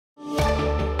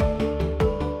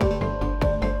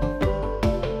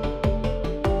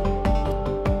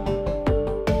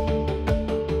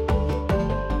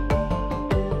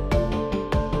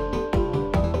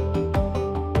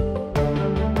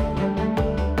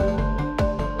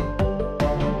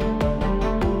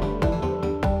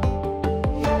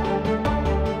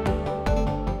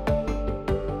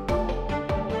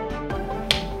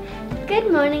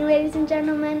Good morning, ladies and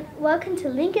gentlemen. Welcome to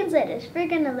Lincoln's Latest. We're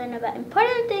going to learn about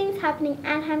important things happening in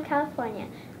Anaheim, California.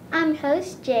 I'm your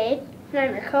host, Jade. And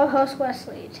I'm your co-host,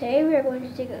 Wesley. Today we are going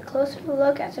to take a closer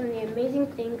look at some of the amazing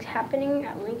things happening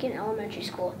at Lincoln Elementary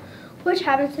School, which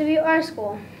happens to be our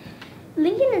school.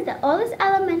 Lincoln is the oldest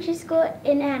elementary school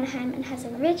in Anaheim and has a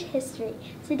rich history.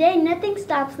 Today, nothing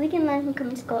stops Lincoln Learn from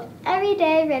coming to school every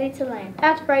day ready to learn.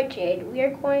 That's right, Jade. We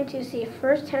are going to see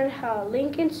firsthand how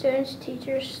Lincoln students,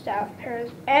 teachers, staff,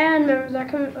 parents, and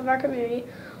members of our community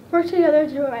work together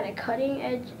to provide a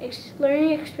cutting-edge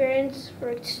learning experience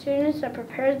for students that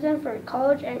prepares them for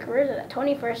college and careers of the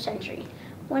 21st century.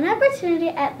 One opportunity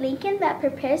at Lincoln that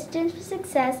prepares students for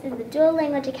success is the Dual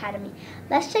Language Academy.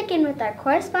 Let's check in with our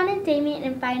correspondent Damien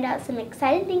and find out some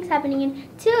exciting things happening in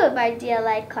 2 of our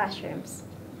DLI classrooms.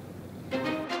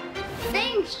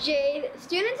 Thanks, Jade.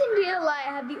 Students in DLI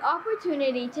have the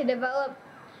opportunity to develop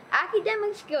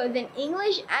academic skills in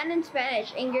English and in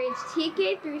Spanish in grades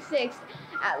TK through 6th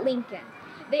at Lincoln.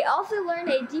 They also learn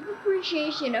a deep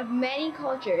appreciation of many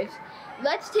cultures.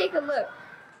 Let's take a look.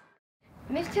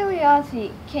 Ms.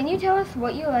 Tiliassi, can you tell us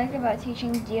what you like about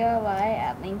teaching DLI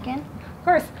at Lincoln? Of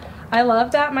course. I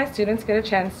love that my students get a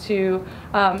chance to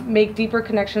make deeper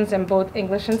connections in both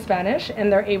English and Spanish, and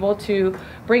they're able to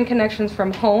bring connections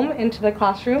from home into the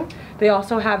classroom. They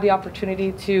also have the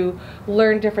opportunity to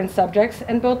learn different subjects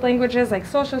in both languages like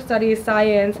social studies,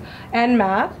 science, and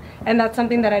math, and that's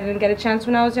something that I didn't get a chance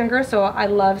when I was younger, so I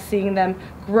love seeing them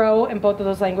grow in both of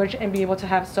those languages and be able to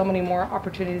have so many more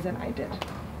opportunities than I did.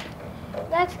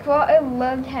 That's cool. I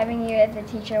loved having you as a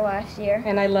teacher last year.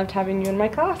 And I loved having you in my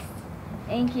class.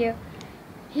 Thank you.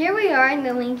 Here we are in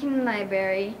the Lincoln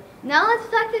Library. Now let's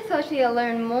talk to Sochi to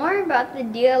learn more about the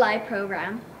DLI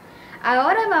program.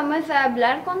 Ahora vamos a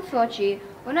hablar con Sochi,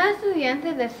 una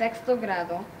estudiante de sexto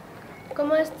grado.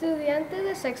 Como estudiante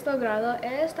de sexto grado,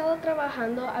 he estado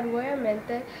trabajando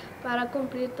arduamente para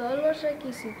cumplir todos los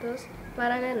requisitos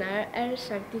para ganar el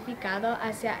certificado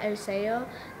hacia el sello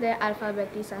de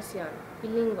alfabetización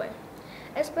bilingüe.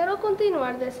 Espero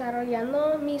continuar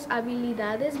desarrollando mis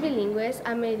habilidades bilingües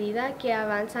a medida que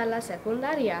avanza la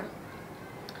secundaria.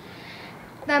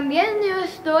 También yo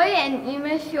estoy en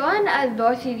inmersión a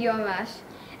 2 idiomas.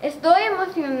 Estoy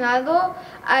emocionado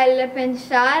al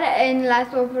pensar en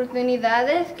las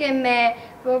oportunidades que me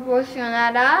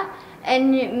proporcionará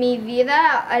en mi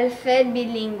vida al ser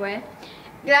bilingüe.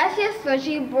 Gracias,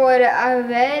 Sochi, por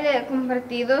haber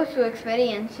compartido su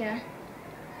experiencia.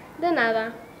 De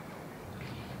nada.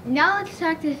 Now let's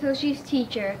talk to Sochi's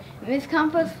teacher, Ms.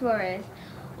 Campos Flores.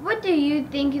 What do you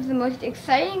think is the most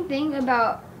exciting thing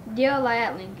about DLI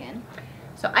at Lincoln?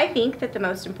 So I think that the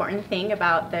most important thing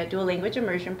about the dual language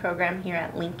immersion program here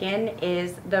at Lincoln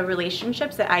is the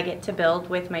relationships that I get to build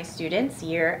with my students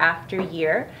year after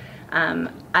year.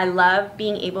 I love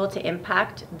being able to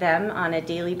impact them on a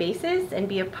daily basis and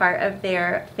be a part of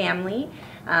their family.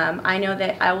 I know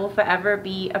that I will forever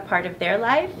be a part of their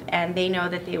life, and they know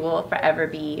that they will forever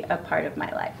be a part of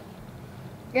my life.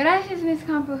 Gracias, Ms.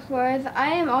 Campos Flores. I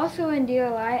am also in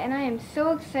DLI, and I am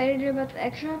so excited about the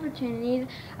extra opportunities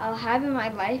I'll have in my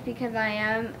life because I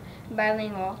am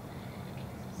bilingual.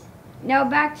 Now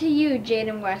back to you, Jade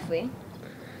and Wesley.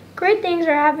 Great things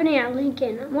are happening at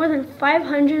Lincoln. More than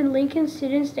 500 Lincoln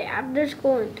students stay after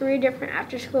school in 3 different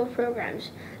after-school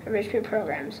programs, enrichment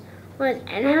programs. One is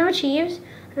Anaheim Achieves,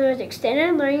 another is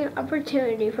Extended Learning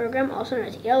Opportunity Program, also known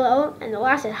as ELO, and the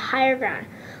last is Higher Ground.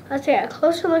 Let's take a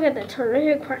closer look at the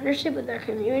terrific partnership with our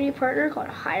community partner called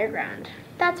Higher Ground.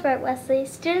 That's right, Wesley.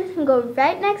 Students can go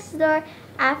right next door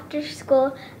after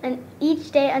school and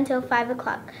each day until 5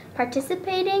 o'clock,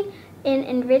 participating in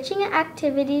enriching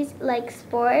activities like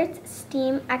sports,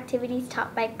 STEAM activities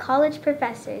taught by college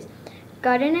professors,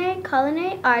 gardening,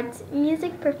 culinary arts,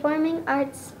 music, performing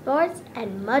arts, sports,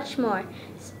 and much more.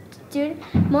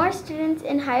 More students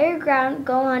in Higher Ground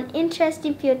go on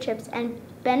interesting field trips and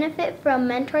benefit from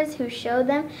mentors who show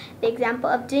them the example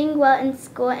of doing well in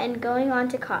school and going on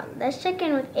to college. Let's check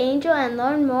in with Angel and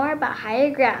learn more about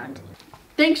Higher Ground.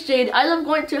 Thanks, Jade. I love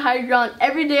going to Higher Ground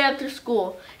every day after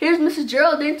school. Here's Mrs.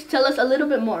 Geraldine to tell us a little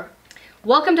bit more.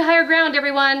 Welcome to Higher Ground,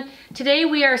 everyone. Today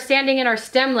we are standing in our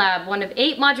STEM lab, one of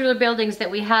 8 modular buildings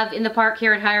that we have in the park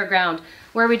here at Higher Ground,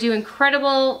 where we do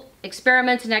incredible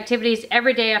experiments and activities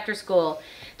every day after school.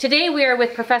 Today we are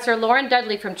with Professor Lauren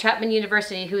Dudley from Chapman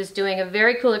University, who is doing a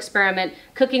very cool experiment,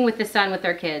 cooking with the sun with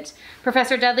our kids.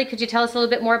 Professor Dudley, could you tell us a little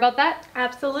bit more about that?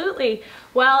 Absolutely.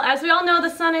 Well, as we all know,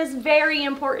 the sun is very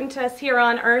important to us here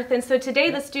on Earth, and so today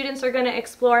the students are going to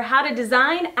explore how to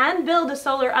design and build a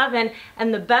solar oven,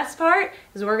 and the best part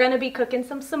is we're going to be cooking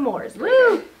some s'mores.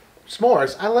 Woo!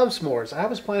 S'mores. I love s'mores. I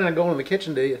was planning on going in the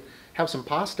kitchen to have some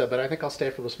pasta, but I think I'll stay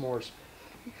for the s'mores.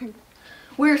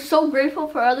 We're so grateful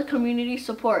for all the community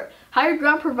support Higher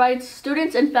Ground provides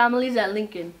students and families at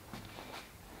Lincoln.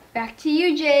 Back to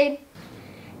you, Jade.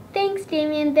 Thanks,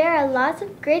 Damien. There are lots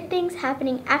of great things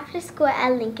happening after school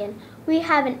at Lincoln. We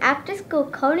have an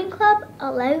after-school coding club,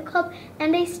 a Lego club,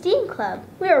 and a STEAM club.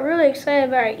 We are really excited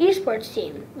about our esports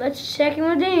team. Let's check in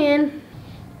with Damien.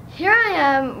 Here I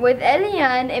am with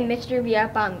Elian and Mr.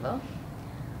 Villapango.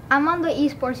 I'm on the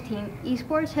esports team.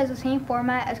 Esports has the same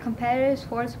format as competitive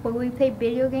sports, but we play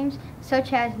video games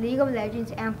such as League of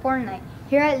Legends and Fortnite.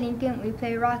 Here at Lincoln, we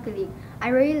play Rocket League. I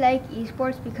really like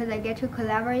esports because I get to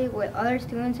collaborate with other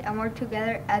students and work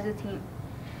together as a team.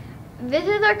 This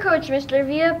is our coach, Mr.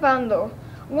 Villapango.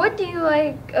 What do you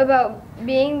like about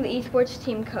being the esports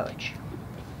team coach?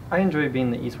 I enjoy being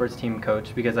the esports team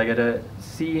coach because I get to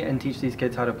see and teach these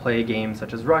kids how to play games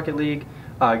such as Rocket League.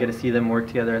 I get to see them work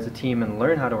together as a team and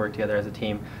learn how to work together as a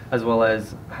team, as well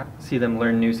as see them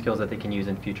learn new skills that they can use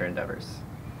in future endeavors.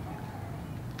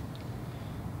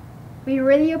 We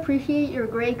really appreciate your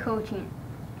great coaching.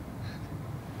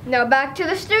 Now back to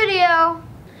the studio.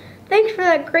 Thanks for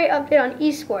that great update on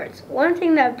esports. One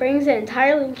thing that brings the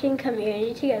entire Lincoln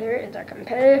community together is our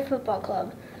competitive football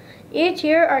club. Each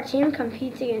year, our team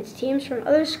competes against teams from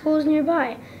other schools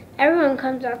nearby. Everyone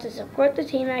comes out to support the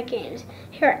team at games.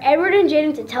 Here are Edward and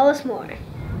Jaden to tell us more.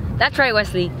 That's right,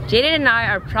 Wesley. Jaden and I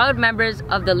are proud members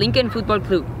of the Lincoln Football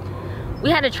Club.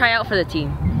 We had to try out for the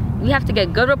team. We have to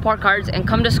get good report cards and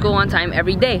come to school on time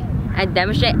every day and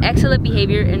demonstrate excellent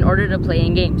behavior in order to play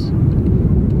in games.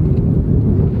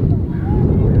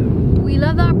 We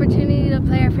love the opportunity to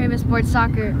play our favorite sport,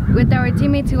 soccer, with our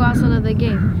teammates who also love the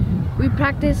game. We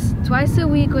practice twice a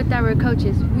week with our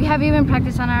coaches. We have even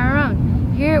practiced on our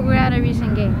own. Here we're at a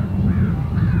recent game.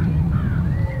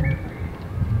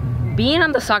 Being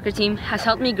on the soccer team has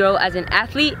helped me grow as an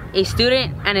athlete, a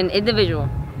student, and an individual.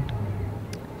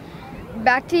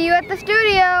 Back to you at the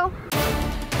studio.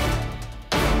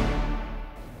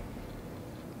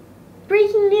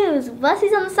 Breaking news!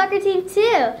 Wesley's on the soccer team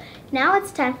too! Now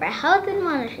it's time for a Health and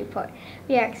Wellness Report.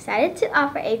 We are excited to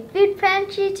offer a food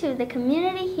pantry to the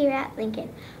community here at Lincoln.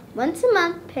 Once a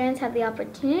month, parents have the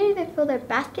opportunity to fill their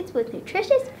baskets with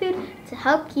nutritious food to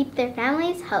help keep their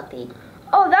families healthy.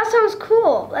 Oh, that sounds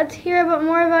cool. Let's hear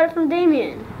more about it from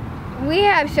Damien. We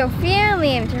have Sophia and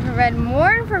Liam to provide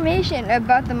more information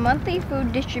about the monthly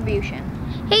food distribution.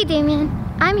 Hey Damien,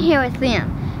 I'm here with Liam,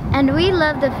 and we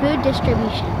love the food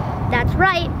distribution. That's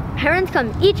right, parents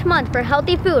come each month for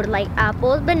healthy food like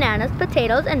apples, bananas,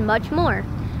 potatoes, and much more.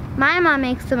 My mom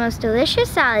makes the most delicious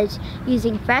salads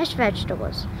using fresh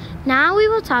vegetables. Now we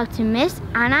will talk to Miss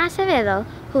Ana Acevedo,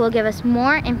 who will give us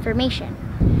more information.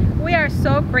 We are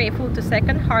so grateful to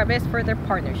Second Harvest for their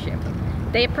partnership.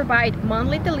 They provide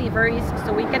monthly deliveries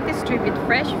so we can distribute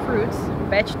fresh fruits,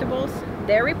 vegetables,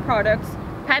 dairy products,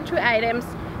 pantry items,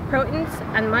 proteins,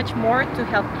 and much more to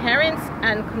help parents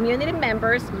and community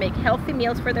members make healthy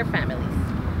meals for their families.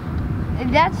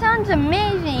 That sounds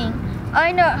amazing.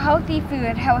 I know healthy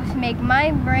food helps make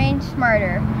my brain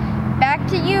smarter. Back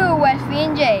to you, Wesley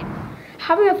and Jade.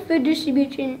 Having a food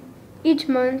distribution each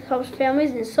month helps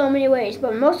families in so many ways,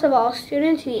 but most of all,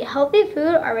 students who eat healthy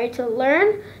food are ready to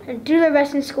learn and do their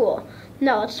best in school.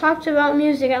 Now let's talk about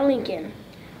music at Lincoln.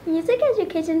 Music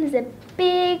education is a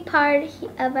big part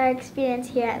of our experience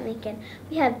here at Lincoln.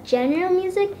 We have general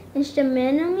music,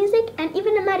 instrumental music, and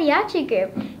even a mariachi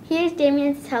group. Here's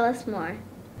Damien to tell us more.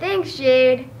 Thanks,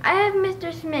 Jade. I have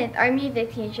Mr. Smith, our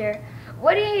music teacher.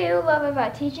 What do you love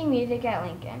about teaching music at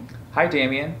Lincoln? Hi,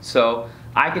 Damien. So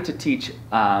I get to teach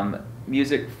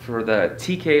music for the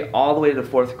TK all the way to the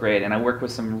 4th grade, and I work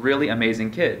with some really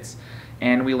amazing kids.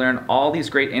 And we learn all these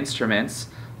great instruments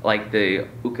like the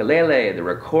ukulele, the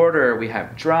recorder, we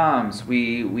have drums,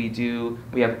 we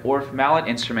have Orff mallet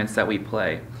instruments that we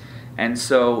play. And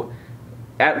so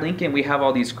at Lincoln we have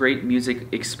all these great music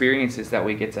experiences that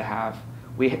we get to have.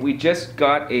 We just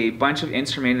got a bunch of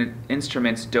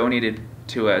instruments donated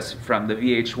to us from the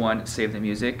VH1 Save the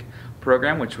Music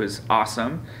program, which was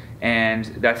awesome, and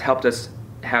that's helped us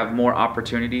have more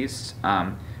opportunities.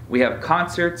 We have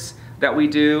concerts that we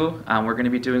do. We're going to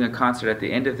be doing a concert at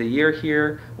the end of the year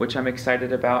here, which I'm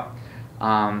excited about.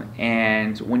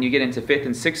 And when you get into 5th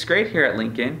and 6th grade here at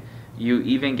Lincoln, you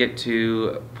even get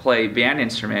to play band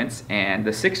instruments, and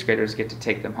the 6th graders get to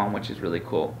take them home, which is really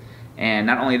cool. And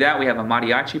not only that, we have a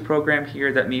mariachi program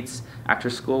here that meets after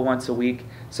school once a week.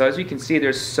 So as you can see,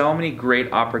 there's so many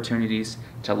great opportunities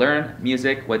to learn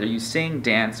music, whether you sing,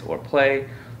 dance, or play.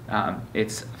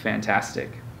 It's fantastic.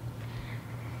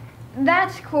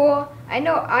 That's cool. I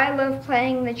know I love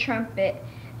playing the trumpet.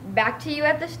 Back to you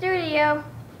at the studio.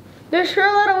 There's sure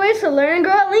a lot of ways to learn and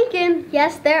grow at Lincoln.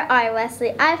 Yes, there are,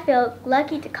 Wesley. I feel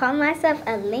lucky to call myself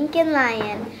a Lincoln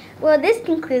Lion. Well, this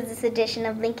concludes this edition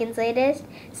of Lincoln's Latest.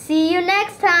 See you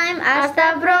next time.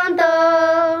 Hasta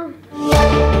pronto!